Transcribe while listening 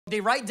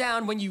they write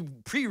down when you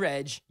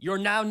pre-reg, you're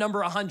now number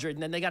 100,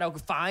 and then they got to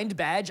find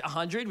badge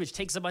 100, which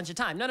takes a bunch of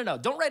time. No.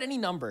 Don't write any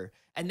number.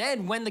 And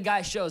then when the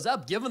guy shows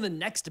up, give him the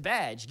next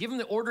badge. Give him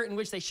the order in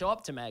which they show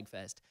up to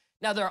Magfest.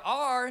 Now,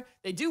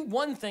 they do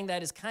one thing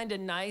that is kind of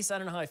nice. I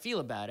don't know how I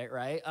feel about it,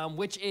 right?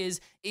 Which is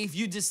if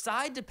you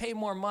decide to pay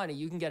more money,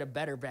 you can get a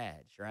better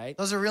badge, right?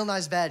 Those are real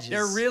nice badges.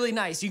 They're really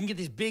nice. You can get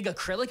these big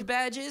acrylic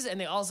badges,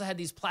 and they also had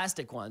these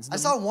plastic ones. I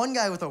saw one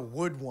guy with a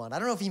wood one. I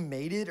don't know if he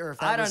made it or if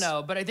that I don't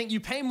know, but I think you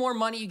pay more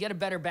money, you get a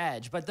better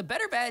badge. But the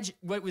better badge,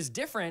 what was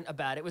different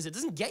about it was it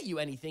doesn't get you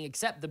anything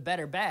except the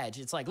better badge.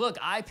 It's like, look,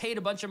 I paid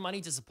a bunch of money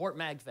to support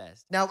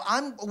Magfest. Now,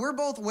 we're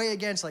both way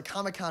against like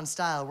Comic-Con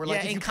style. We're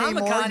like, if you pay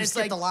Comic-Con, more, you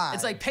skip the line.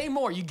 It's like pay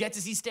more. You get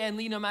to see Stan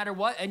Lee no matter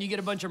what, and you get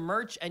a bunch of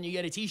merch, and you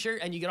get a t-shirt,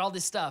 and you get all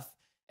this stuff.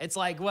 It's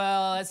like,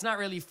 well, it's not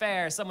really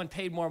fair. Someone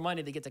paid more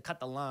money, they get to cut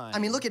the line. I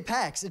mean, look at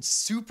PAX. It's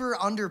super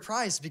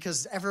underpriced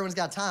because everyone's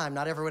got time.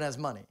 Not everyone has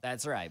money.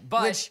 That's right.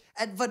 But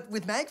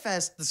with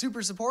MagFest, the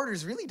super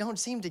supporters really don't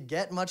seem to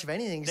get much of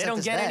anything except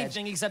this badge. They don't get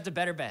anything except a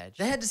better badge.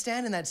 They had to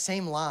stand in that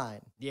same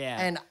line.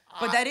 Yeah.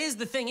 But that is,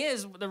 the thing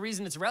is, the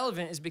reason it's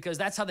relevant is because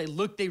that's how they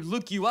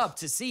look you up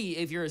to see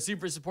if you're a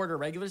super supporter or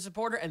regular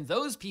supporter, and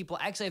those people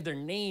actually have their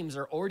names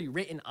are already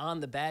written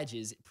on the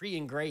badges,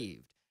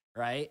 pre-engraved,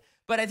 right?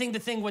 But I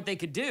think what they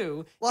could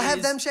do is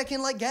have them check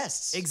in like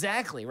guests.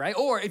 Exactly, right?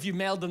 Or if you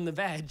mailed them the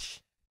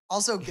badge.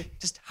 Also,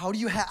 just how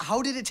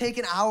did it take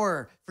an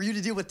hour for you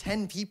to deal with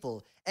 10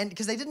 people? And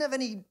because they didn't have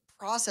any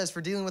process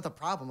for dealing with a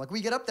problem. Like, we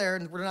get up there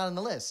and we're not on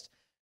the list.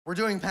 We're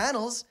doing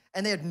panels,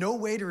 and they had no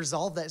way to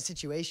resolve that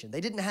situation.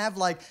 They didn't have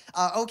like,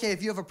 okay,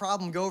 if you have a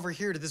problem, go over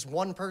here to this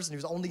one person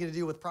who's only going to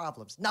deal with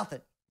problems. Nothing.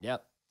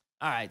 Yep.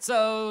 All right,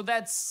 so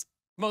that's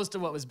most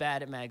of what was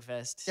bad at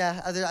Magfest.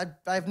 Yeah,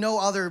 I have no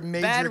other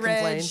major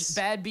complaints.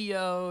 Bad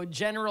BO,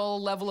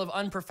 general level of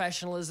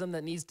unprofessionalism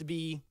that needs to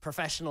be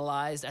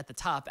professionalized at the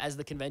top as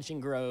the convention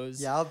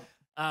grows. Yep.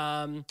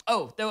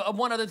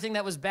 One other thing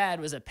that was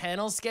bad was a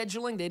panel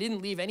scheduling. They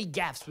didn't leave any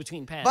gaps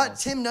between panels. But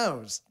Tim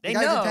knows. The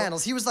guy did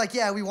panels. He was like,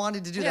 yeah, we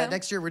wanted to do that.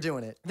 Next year, we're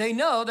doing it. They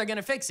know they're going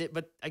to fix it,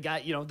 but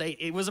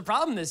it was a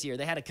problem this year.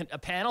 They had a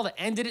panel that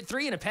ended at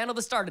 3 and a panel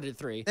that started at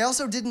 3. They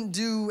also didn't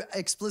do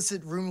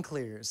explicit room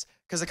clears.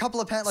 Because a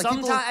couple of panels,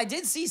 I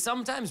did see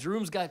sometimes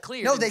rooms got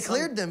cleared. No, they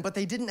cleared them, but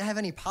they didn't have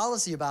any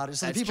policy about it.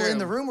 So the people in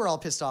the room were all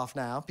pissed off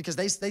now because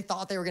they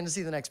thought they were going to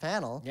see the next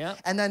panel. Yeah.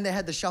 And then they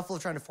had the shuffle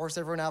of trying to force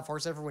everyone out,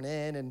 force everyone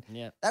in, and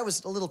that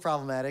was a little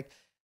problematic.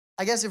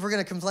 I guess if we're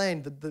going to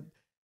complain,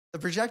 the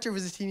projector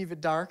was a teeny bit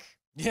dark.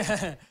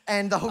 Yeah.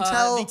 And the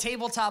hotel... the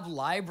tabletop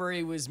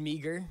library was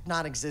meager.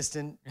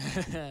 Non-existent.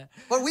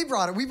 But we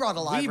brought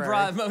a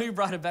library. We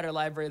brought a better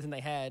library than they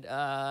had.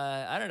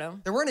 I don't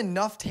know. There weren't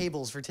enough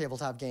tables for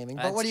tabletop gaming,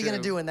 but what are you going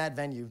to do in that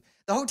venue?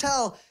 The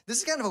hotel, this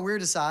is kind of a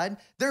weird aside.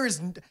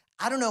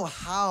 I don't know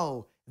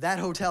how that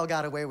hotel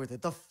got away with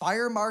it. The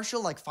fire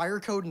marshal, like fire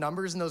code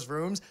numbers in those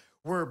rooms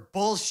were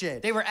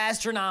bullshit. They were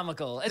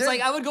astronomical. It's like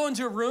I would go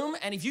into a room,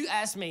 and if you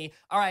ask me,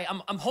 all right,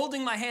 I'm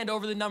holding my hand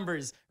over the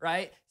numbers,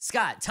 right?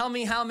 Scott, tell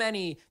me how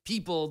many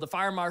people the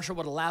fire marshal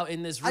would allow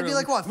in this room. I'd be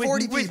like, what,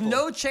 40 people? With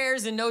no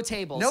chairs and no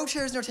tables. No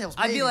chairs, no tables.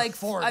 I'd be like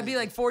 40. I'd be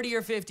like 40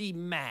 or 50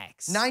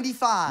 max.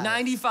 95.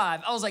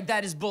 95. I was like,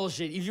 that is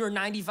bullshit. If you were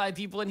 95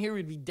 people in here,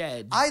 we'd be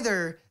dead.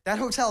 Either that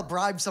hotel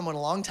bribed someone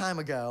a long time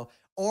ago,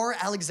 or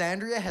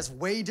Alexandria has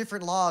way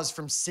different laws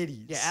from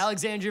cities. Yeah,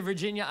 Alexandria,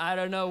 Virginia, I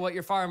don't know what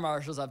your fire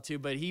marshal's up to,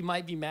 but he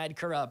might be mad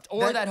corrupt.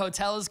 Or that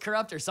hotel is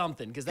corrupt or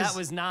something, because that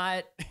was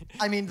not...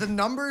 I mean, the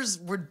numbers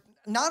were...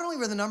 Not only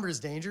were the numbers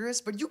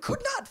dangerous, but you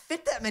could not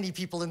fit that many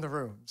people in the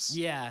rooms.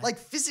 Yeah. Like,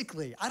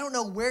 physically. I don't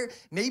know where...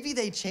 Maybe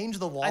they changed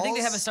the walls. I think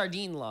they have a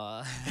sardine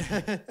law.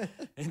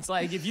 It's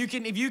like, if you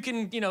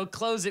can,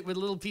 close it with a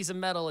little piece of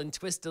metal and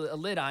twist a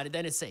lid on it,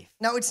 then it's safe.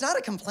 Now, it's not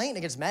a complaint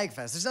against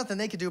Magfest. There's nothing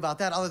they could do about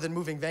that other than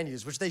moving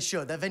venues, which they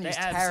should. That venue's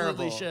terrible.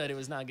 They absolutely should. It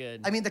was not good.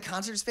 I mean, the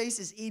concert space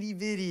is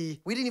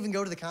itty-bitty. We didn't even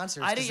go to the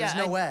concerts because there's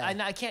no way.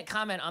 I can't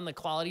comment on the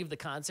quality of the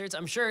concerts.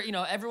 I'm sure,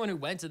 everyone who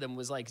went to them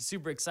was, like,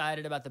 super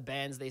excited about the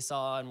bands they saw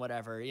and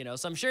whatever.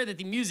 So I'm sure that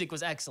the music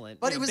was excellent.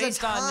 But it was a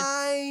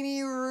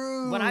tiny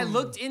room. When I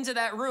looked into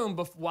that room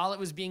while it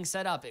was being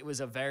set up, it was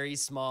a very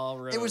small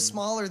room. It was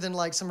smaller than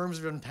like some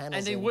rooms with panels.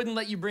 And they wouldn't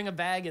let you bring a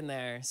bag in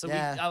there. So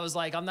I was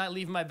like, I'm not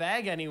leaving my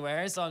bag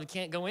anywhere, so I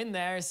can't go in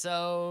there.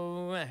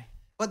 So.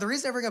 But the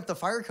reason I bring up the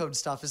fire code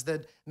stuff is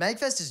that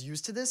Magfest is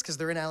used to this because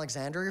they're in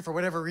Alexandria. For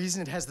whatever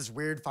reason, it has this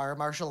weird fire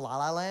marshal La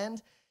La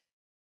Land.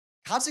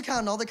 Katsucon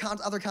and all the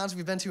other cons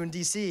we've been to in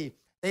DC.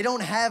 They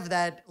don't have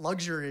that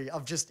luxury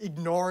of just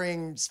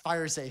ignoring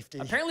fire safety.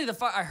 Apparently,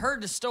 I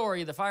heard the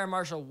story. The fire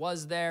marshal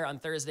was there on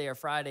Thursday or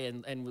Friday,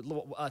 and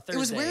Thursday. It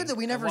was weird that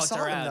we never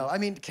saw him, though. I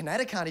mean,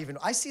 Connecticut even.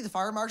 I see the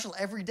fire marshal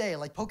every day,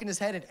 like poking his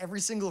head in every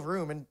single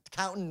room and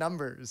counting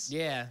numbers.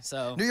 Yeah,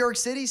 so. New York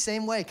City,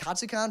 same way.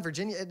 Katsucon,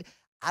 Virginia.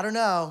 I don't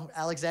know.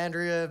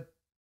 Alexandria.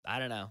 I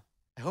don't know.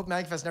 I hope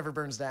Magfest never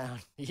burns down.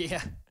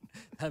 Yeah,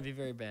 that'd be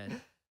very bad.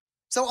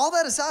 So all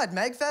that aside,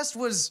 Magfest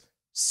was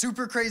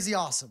super crazy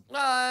awesome.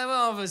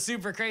 Well, it was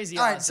super crazy.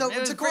 All right, awesome. so It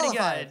was to pretty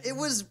qualify, good. it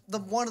was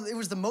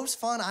the most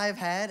fun I've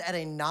had at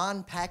a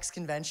non-PAX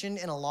convention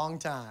in a long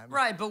time.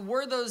 Right, but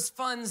were those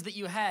funds that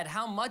you had,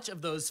 how much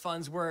of those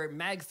funds were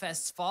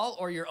Magfest's fault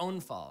or your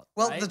own fault?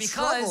 Well, right? the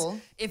because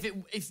trouble-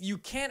 if you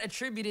can't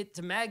attribute it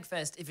to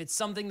Magfest, if it's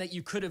something that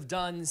you could have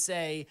done,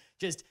 say,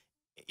 just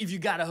if you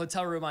got a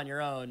hotel room on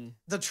your own.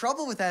 The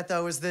trouble with that,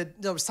 though, is that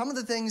some of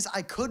the things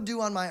I could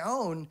do on my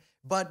own,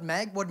 but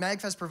what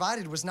MagFest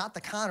provided was not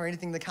the con or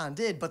anything the con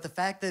did, but the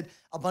fact that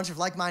a bunch of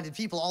like-minded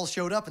people all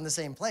showed up in the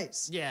same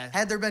place. Yeah.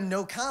 Had there been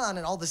no con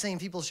and all the same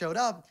people showed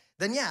up,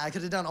 then yeah, I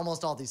could have done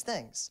almost all these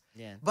things.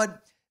 Yeah.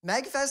 But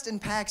MagFest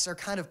and PAX are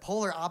kind of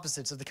polar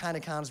opposites of the kind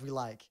of cons we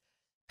like.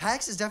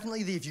 PAX is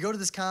definitely if you go to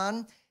this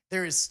con,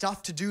 there is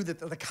stuff to do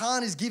that the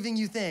con is giving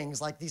you things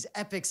like these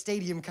epic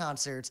stadium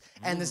concerts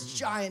and this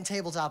giant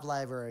tabletop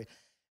library.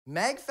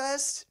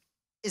 Magfest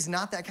is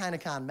not that kind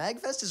of con.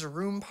 Magfest is a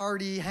room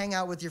party, hang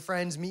out with your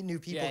friends, meet new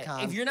people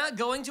con. If you're not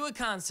going to a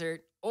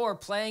concert or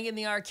playing in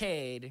the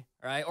arcade,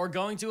 right, or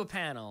going to a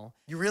panel,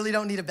 you really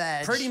don't need a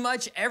badge. pretty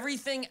much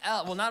everything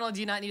else, well, not only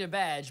do you not need a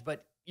badge,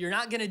 but you're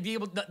not going to be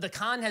able, the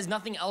con has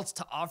nothing else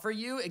to offer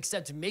you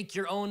except make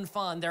your own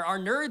fun. There are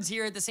nerds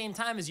here at the same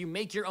time as you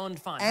make your own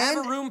fun.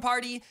 Have a room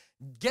party,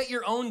 get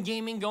your own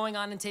gaming going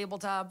on in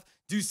tabletop,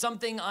 do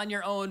something on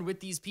your own with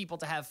these people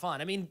to have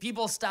fun. I mean,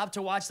 people stopped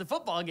to watch the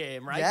football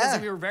game, right? Because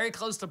Yeah. we were very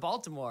close to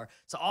Baltimore.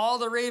 So all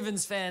the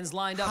Ravens fans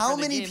lined up How for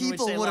the many game in which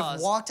people they would have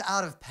lost. walked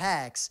out of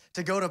PAX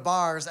to go to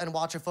bars and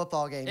watch a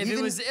football game? If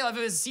it was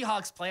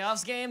Seahawks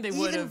playoffs game, they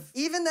would have.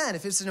 Even then,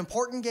 if it's an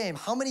important game,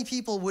 how many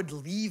people would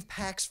leave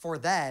PAX for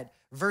that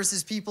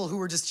versus people who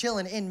were just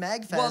chilling in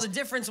MagFest? Well, the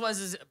difference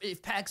was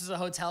if PAX was a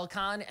hotel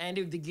con and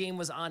if the game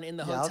was on in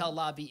the hotel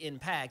lobby in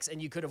PAX, and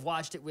you could have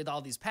watched it with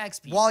all these PAX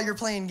people. while you're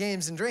playing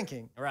games and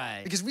drinking. Right.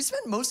 Because we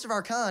spent most of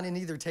our con in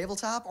either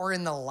tabletop or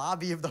in the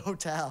lobby of the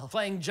hotel.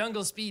 Playing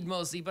Jungle Speed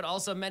mostly, but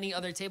also many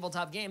other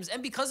tabletop games.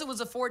 And because it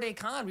was a 4-day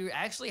con, we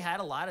actually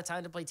had a lot of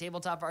time to play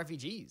tabletop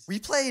RPGs. We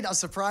played a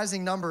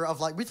surprising number of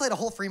we played a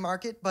whole free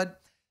market, but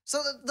so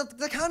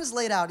the con is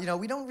laid out. You know,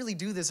 we don't really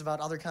do this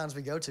about other cons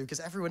we go to because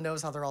everyone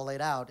knows how they're all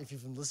laid out. If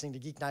you've been listening to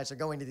Geek Nights or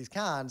going to these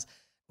cons,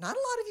 not a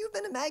lot of you have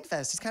been to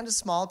Magfest. It's kind of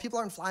small. People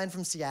aren't flying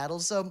from Seattle,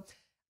 so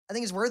I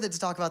think it's worth it to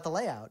talk about the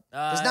layout.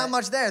 There's not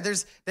much there.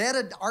 They had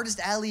an artist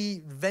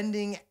alley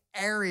vending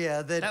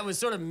area that was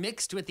sort of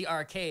mixed with the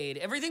arcade.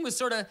 Everything was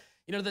sort of,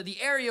 the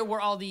area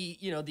where all the,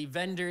 the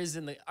vendors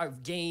and the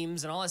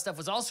games and all that stuff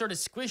was all sort of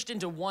squished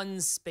into one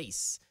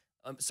space.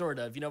 Sort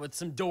of, with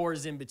some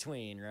doors in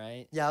between,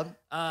 right? Yeah.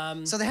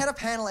 So they had a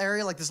panel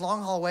area, like this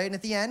long hallway, and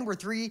at the end were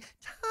 3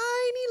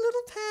 tiny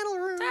little panel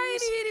rooms.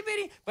 Tiny itty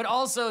bitty. But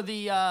also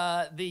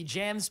the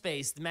jam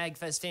space, the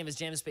Magfest famous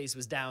jam space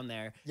was down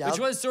there, which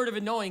was sort of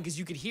annoying because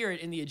you could hear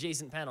it in the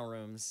adjacent panel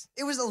rooms.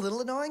 It was a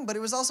little annoying, but it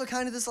was also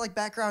kind of this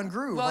background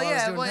groove. Well,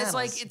 yeah, it's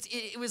like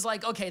it was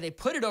like, okay, they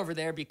put it over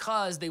there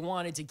because they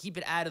wanted to keep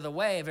it out of the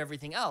way of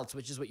everything else,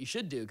 which is what you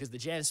should do because the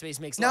jam space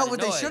makes a lot of noise.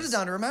 No, what they should have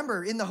done,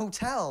 remember, in the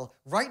hotel,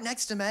 right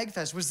next to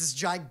Magfest was this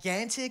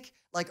gigantic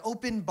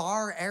open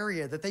bar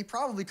area that they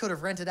probably could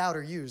have rented out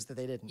or used that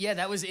they didn't. Yeah,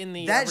 that was in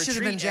the that should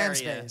have been jam area.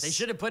 space. They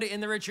should have put it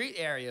in the retreat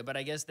area, but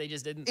I guess they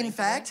just didn't. In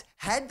fact,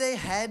 had they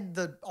had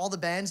all the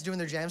bands doing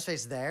their jam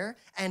space there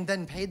and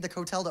then paid the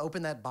hotel to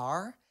open that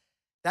bar,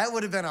 that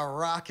would have been a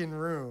rockin'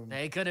 room.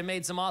 They could have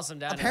made some awesome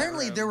down.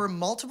 Apparently, there were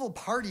multiple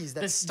parties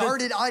that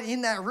started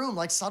in that room.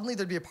 Like suddenly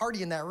there'd be a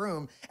party in that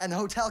room, and the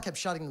hotel kept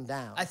shutting them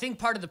down. I think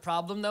part of the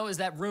problem, though, is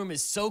that room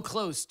is so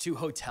close to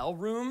hotel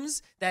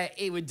rooms that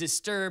it would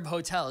disturb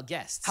hotel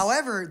guests.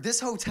 However,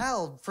 this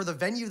hotel, for the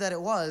venue that it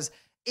was,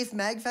 if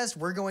Magfest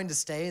were going to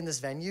stay in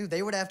this venue,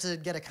 they would have to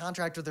get a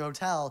contract with the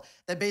hotel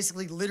that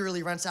basically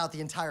literally rents out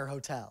the entire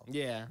hotel.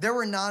 Yeah. There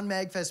were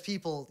non-Magfest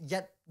people,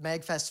 yet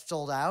Magfest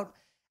sold out.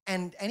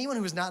 And anyone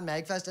who was not in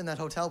Magfest in that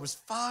hotel was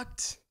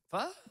fucked.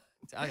 Fuck?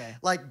 Okay.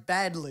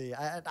 Badly.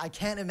 I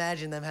can't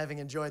imagine them having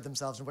enjoyed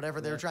themselves and whatever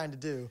they were trying to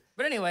do.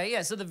 But anyway,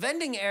 yeah, so the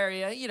vending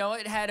area,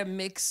 it had a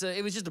mix.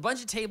 It was just a bunch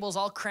of tables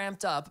all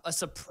cramped up. A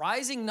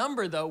surprising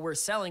number, though, were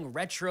selling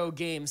retro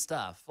game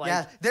stuff.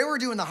 Yeah, they were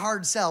doing the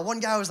hard sell.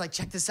 One guy was like,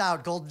 check this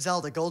out, Gold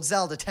Zelda,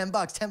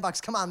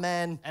 $10, come on,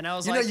 man. And I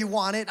was like, you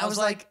want it? I was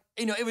like,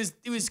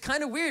 it was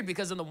kind of weird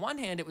because on the one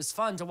hand, it was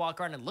fun to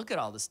walk around and look at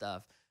all the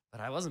stuff. But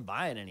I wasn't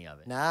buying any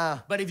of it. Nah.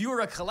 But if you were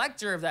a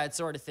collector of that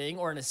sort of thing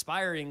or an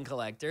aspiring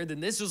collector,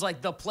 then this was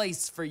like the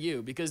place for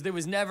you because there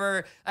was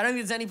never, I don't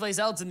think there's any place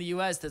else in the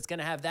US that's going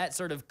to have that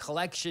sort of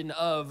collection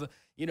of,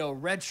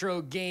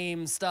 retro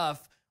game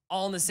stuff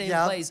all in the same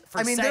place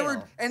for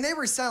sale. They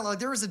were selling,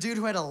 there was a dude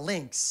who had a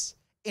Lynx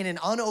in an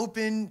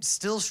unopened,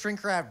 still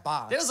shrink wrap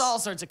box. There's all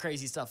sorts of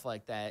crazy stuff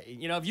like that.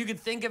 If you could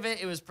think of it,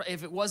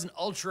 if it wasn't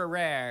ultra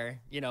rare,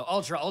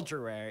 ultra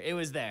rare, it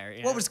was there.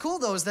 What was cool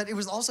though is that it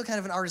was also kind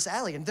of an artist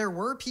alley, and there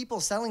were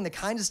people selling the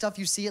kind of stuff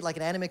you see at like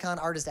an AnimeCon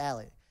artist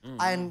alley.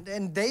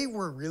 And they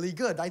were really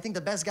good. I think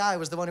the best guy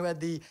was the one who had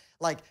the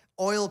like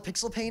oil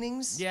pixel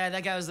paintings. Yeah,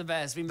 that guy was the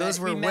best. Those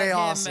were way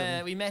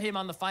awesome. We met him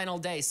on the final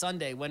day,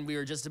 Sunday, when we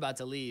were just about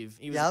to leave.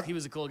 He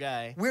was a cool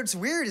guy. What's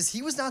weird is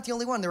he was not the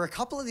only one. There were a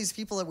couple of these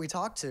people that we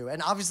talked to,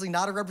 and obviously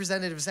not a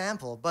representative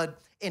sample, but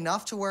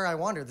enough to where I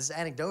wonder, this is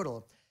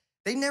anecdotal,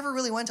 they never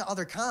really went to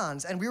other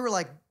cons, and we were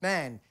like,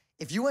 man,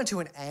 if you went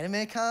to an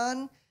anime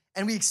con,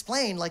 and we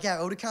explained, like, yeah,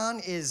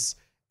 Otakon is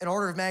an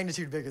order of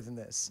magnitude bigger than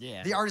this.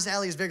 Yeah. The Artist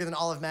Alley is bigger than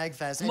all of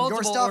Magfest. And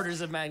Multiple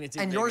orders of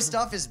magnitude And bigger. your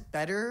stuff is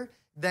better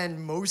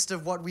than most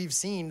of what we've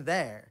seen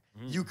there.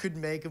 You could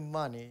make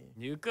money.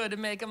 You could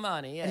make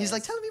money, yes. And he's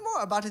like, tell me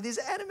more about these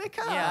anime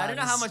cons. Yeah, I don't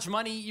know how much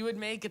money you would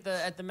make at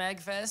the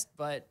Magfest,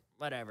 but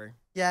whatever.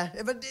 Yeah,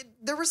 but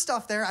there was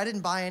stuff there. I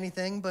didn't buy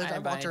anything, but I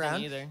walked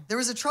around. Either. There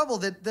was a trouble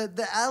that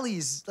the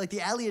alleys, like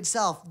the alley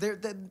itself,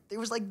 it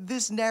was like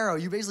this narrow.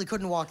 You basically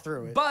couldn't walk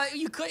through it. But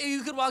you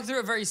could walk through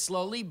it very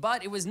slowly.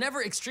 But it was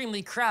never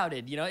extremely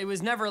crowded. You know, it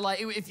was never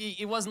like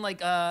it wasn't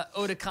like a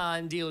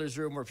Otakon dealer's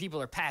room where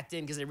people are packed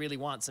in because they really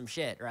want some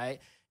shit, right?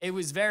 It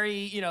was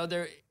very,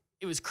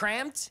 it was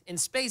cramped in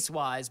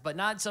space-wise, but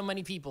not so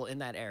many people in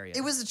that area.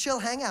 It was a chill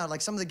hangout. Like,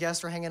 some of the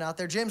guests were hanging out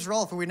there. James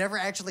Rolfe, who we never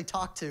actually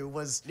talked to,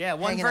 was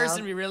one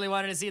person we really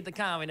wanted to see at the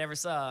con we never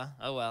saw.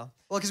 Oh, well.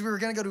 Well, because we were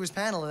going to go to his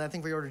panel, and I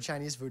think we ordered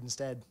Chinese food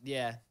instead.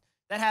 Yeah.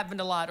 That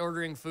happened a lot,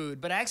 ordering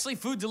food. But actually,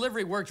 food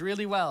delivery worked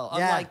really well,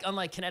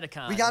 unlike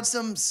Kineticon. We got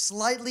some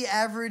slightly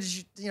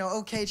average,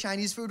 okay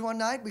Chinese food one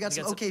night. We got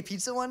some okay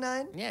pizza one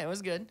night. Yeah, it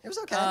was good. It was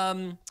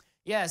okay.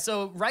 Yeah,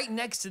 so right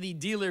next to the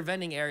dealer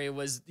vending area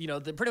was,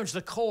 pretty much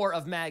the core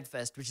of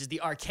Magfest, which is the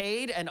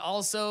arcade and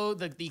also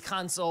the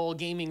console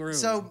gaming room.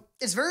 So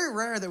it's very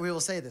rare that we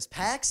will say this.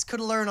 PAX could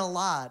learn a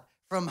lot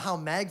from how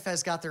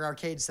Magfest got their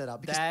arcade set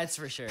up. That's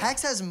for sure.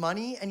 PAX has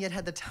money and yet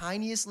had the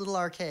tiniest little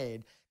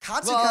arcade.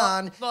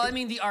 Katsucon. Well, I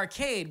mean the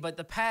arcade, but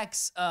the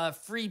PAX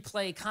free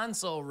play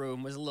console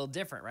room was a little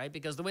different, right?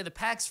 Because the way the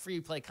PAX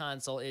free play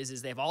console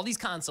is they have all these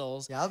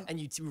consoles, and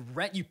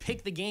you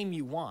pick the game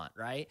you want,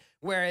 right?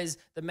 Whereas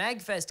the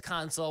Magfest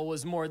console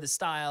was more the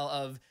style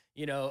of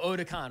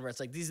Otakon, where it's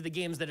like these are the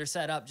games that are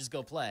set up, just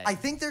go play. I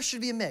think there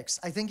should be a mix.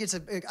 I think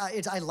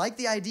I like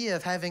the idea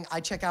of having I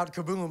check out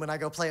Kaboom and I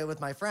go play it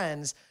with my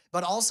friends,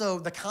 but also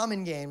the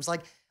common games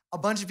like. A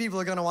bunch of people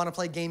are going to want to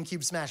play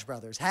GameCube Smash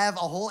Brothers. Have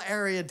a whole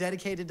area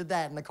dedicated to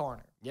that in the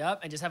corner.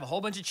 Yep, and just have a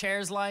whole bunch of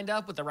chairs lined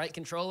up with the right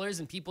controllers,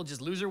 and people just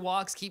loser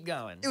walks, keep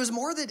going. It was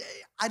more that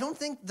I don't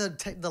think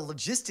the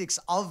logistics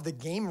of the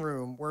game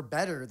room were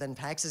better than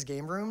PAX's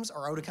game rooms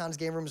or Otakon's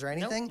game rooms or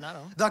anything. Nope, not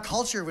at all. The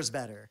culture was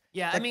better.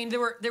 Yeah, I mean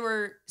there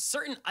were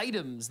certain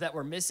items that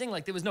were missing,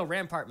 like there was no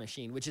Rampart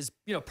machine, which is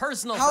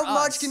personal. How for us.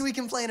 much can we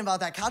complain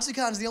about that?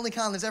 Katsucon's the only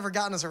con that's ever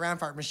gotten us a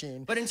Rampart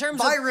machine. But in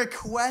terms by of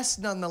request,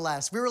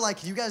 nonetheless, we were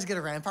like, "You guys get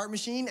a Rampart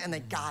machine," and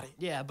they got it.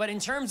 Yeah, but in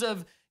terms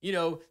of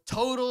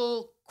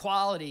total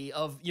quality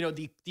of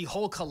the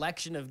whole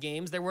collection of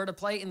games there were to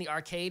play in the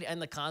arcade and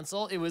the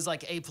console, it was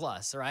like A+,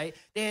 right?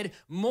 They had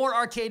more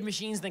arcade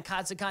machines than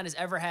Katsucon has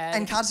ever had,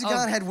 and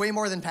Katsucon had way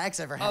more than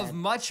PAX ever had. Of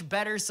much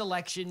better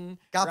selection.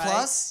 Got right?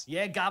 Plus?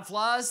 Yeah, Got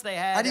Plus. They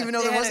had. I didn't even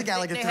know there was a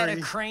Galaga 3. They had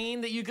a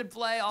crane that you could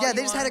play. Yeah,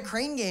 they just had a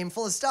crane game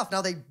full of stuff.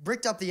 Now they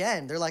bricked up the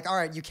end. They're like, all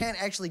right, you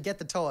can't actually get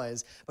the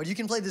toys, but you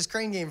can play this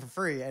crane game for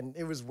free, and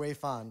it was way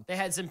fun. They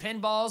had some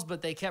pinballs,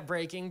 but they kept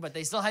breaking. But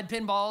they still had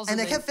pinballs, and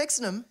they kept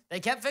fixing them. They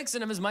kept fixing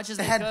them as much as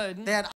they could. They had